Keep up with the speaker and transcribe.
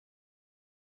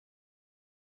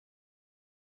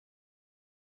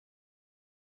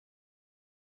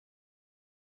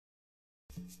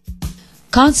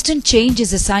Constant change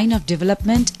is a sign of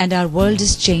development, and our world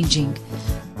is changing.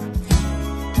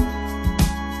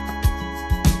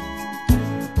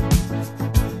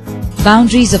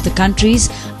 Boundaries of the countries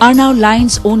are now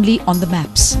lines only on the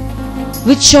maps.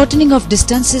 With shortening of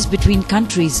distances between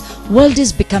countries, world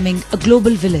is becoming a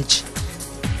global village.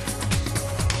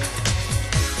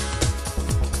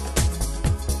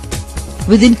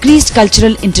 With increased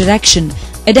cultural interaction,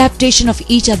 adaptation of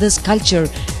each other's culture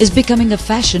is becoming a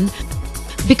fashion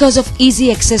because of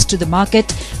easy access to the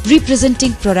market,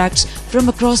 representing products from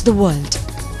across the world.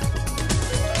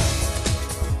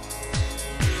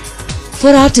 For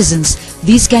artisans,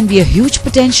 these can be a huge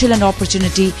potential and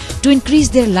opportunity to increase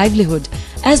their livelihood,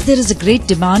 as there is a great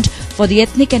demand for the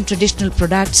ethnic and traditional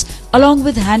products along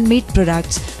with handmade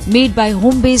products made by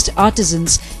home-based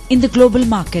artisans in the global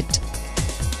market.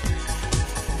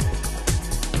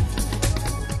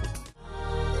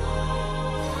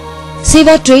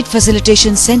 SEWA Trade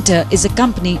Facilitation Center is a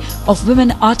company of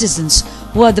women artisans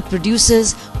who are the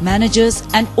producers, managers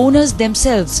and owners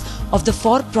themselves of the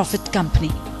for-profit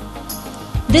company.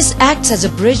 This acts as a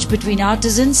bridge between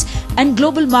artisans and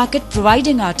global market,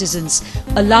 providing artisans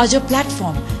a larger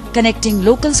platform connecting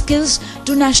local skills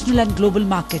to national and global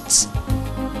markets.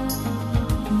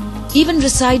 Even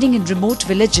residing in remote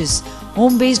villages,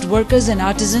 home-based workers and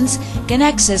artisans can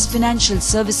access financial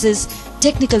services,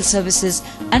 technical services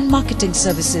and marketing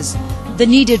services, the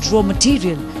needed raw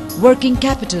material, working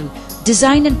capital,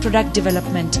 design and product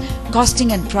development,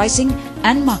 costing and pricing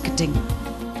and marketing.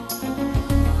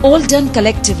 All done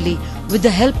collectively with the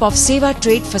help of SEWA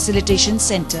Trade Facilitation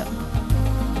Center.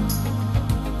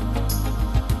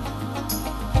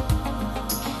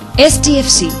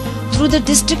 STFC, through the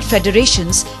district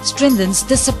federations, strengthens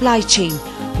the supply chain,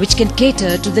 which can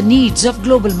cater to the needs of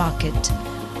global market.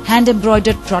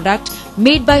 Hand-embroidered product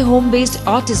made by home-based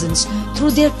artisans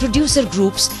through their producer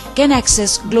groups can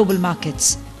access global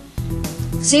markets.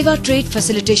 SEWA Trade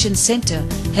Facilitation Center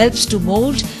helps to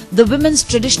mold the women's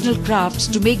traditional crafts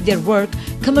to make their work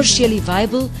commercially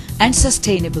viable and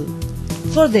sustainable.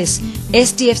 For this,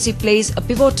 STFC plays a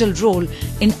pivotal role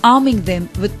in arming them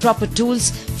with proper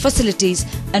tools, facilities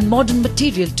and modern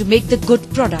material to make the good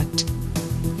product.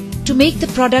 To make the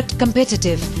product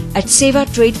competitive, at SEWA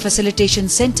Trade Facilitation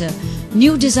Center,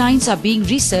 new designs are being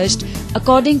researched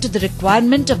according to the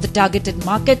requirement of the targeted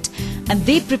market, and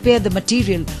they prepare the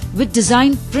material with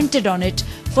design printed on it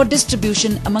for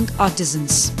distribution among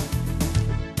artisans.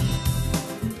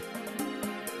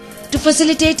 To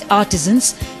facilitate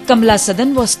artisans, Kamala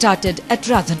Sadan was started at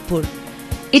Radhanpur.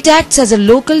 It acts as a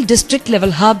local district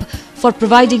level hub for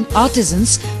providing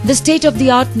artisans the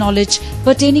state-of-the-art knowledge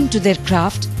pertaining to their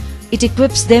craft. It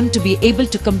equips them to be able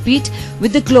to compete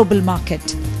with the global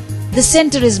market. The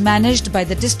center is managed by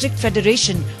the district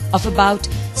federation of about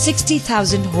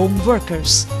 60,000 home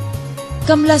workers.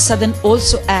 Kamala Sadan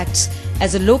also acts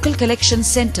as a local collection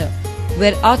center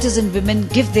where artisan women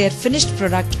give their finished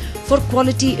product for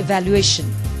quality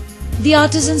evaluation. The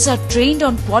artisans are trained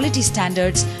on quality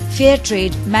standards, fair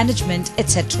trade, management,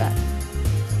 etc.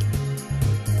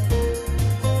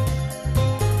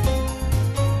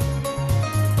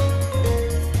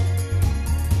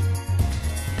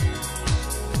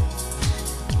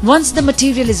 Once the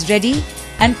material is ready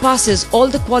and passes all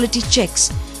the quality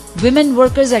checks, women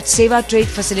workers at SEWA Trade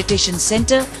Facilitation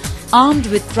Center, armed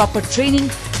with proper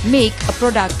training, make a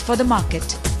product for the market.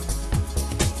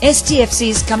 STFC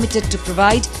is committed to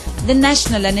provide the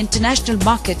national and international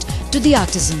market to the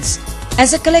artisans.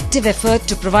 As a collective effort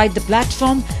to provide the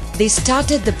platform, they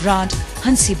started the brand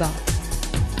Hansiba.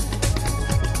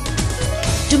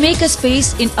 To make a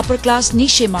space in upper-class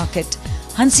niche market,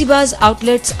 Hansiba's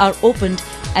outlets are opened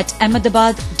at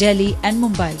Ahmedabad, Delhi and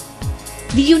Mumbai.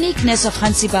 The uniqueness of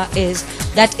Hansiba is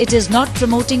that it is not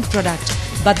promoting product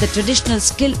but the traditional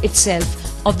skill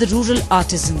itself of the rural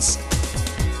artisans.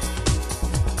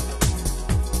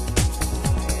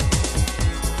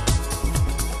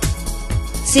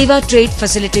 SEWA Trade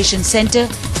Facilitation Center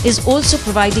is also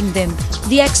providing them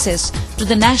the access to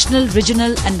the national,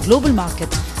 regional and global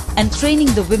market and training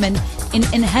the women in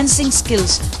enhancing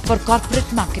skills for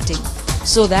corporate marketing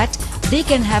so that they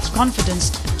can have confidence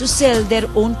to sell their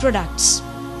own products.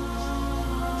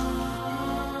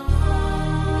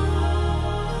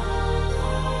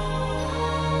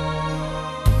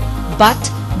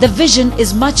 But the vision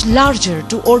is much larger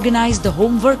to organize the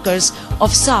home workers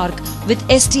of SARC with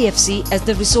STFC as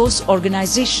the resource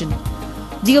organization.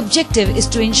 The objective is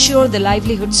to ensure the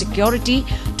livelihood security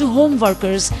to home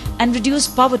workers and reduce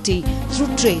poverty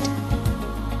through trade.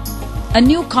 A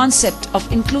new concept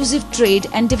of inclusive trade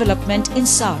and development in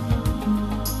SARC.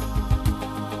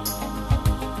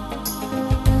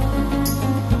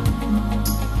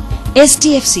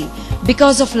 STFC,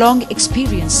 because of long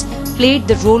experience, played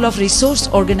the role of resource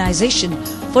organization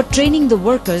for training the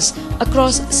workers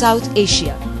across South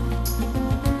Asia.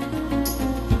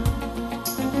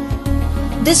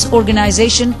 This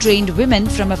organization trained women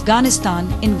from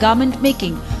Afghanistan in garment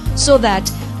making so that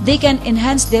they can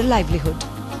enhance their livelihood.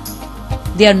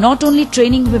 They are not only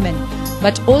training women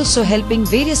but also helping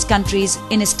various countries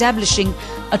in establishing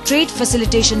a trade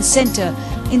facilitation center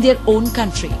in their own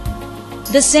country.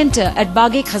 The center at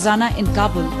Bagh-e-Khazana in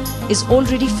Kabul is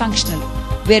already functional,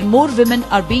 where more women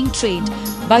are being trained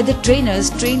by the trainers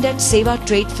trained at SEWA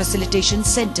Trade Facilitation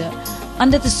Center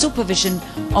under the supervision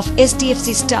of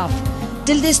STFC staff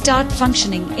till they start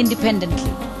functioning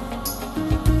independently.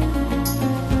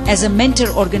 As a mentor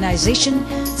organization,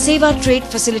 SEWA Trade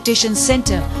Facilitation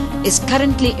Center is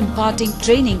currently imparting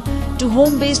training to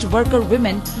home-based worker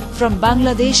women from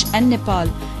Bangladesh and Nepal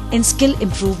in skill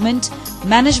improvement,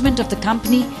 management of the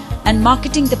company and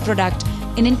marketing the product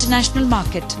in international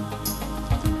market.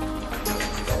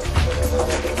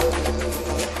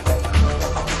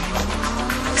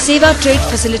 SEWA Trade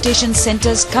Facilitation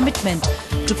Center's commitment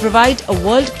to provide a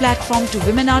world platform to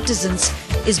women artisans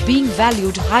is being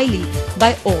valued highly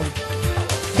by all.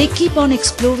 They keep on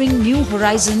exploring new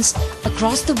horizons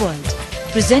across the world,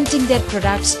 presenting their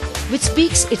products, which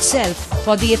speaks itself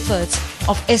for the efforts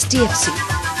of STFC.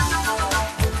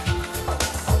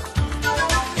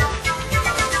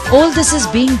 All this is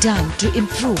being done to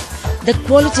improve the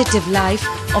qualitative life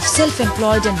of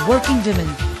self-employed and working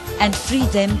women and free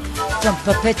them from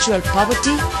perpetual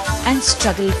poverty and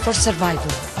struggle for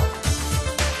survival.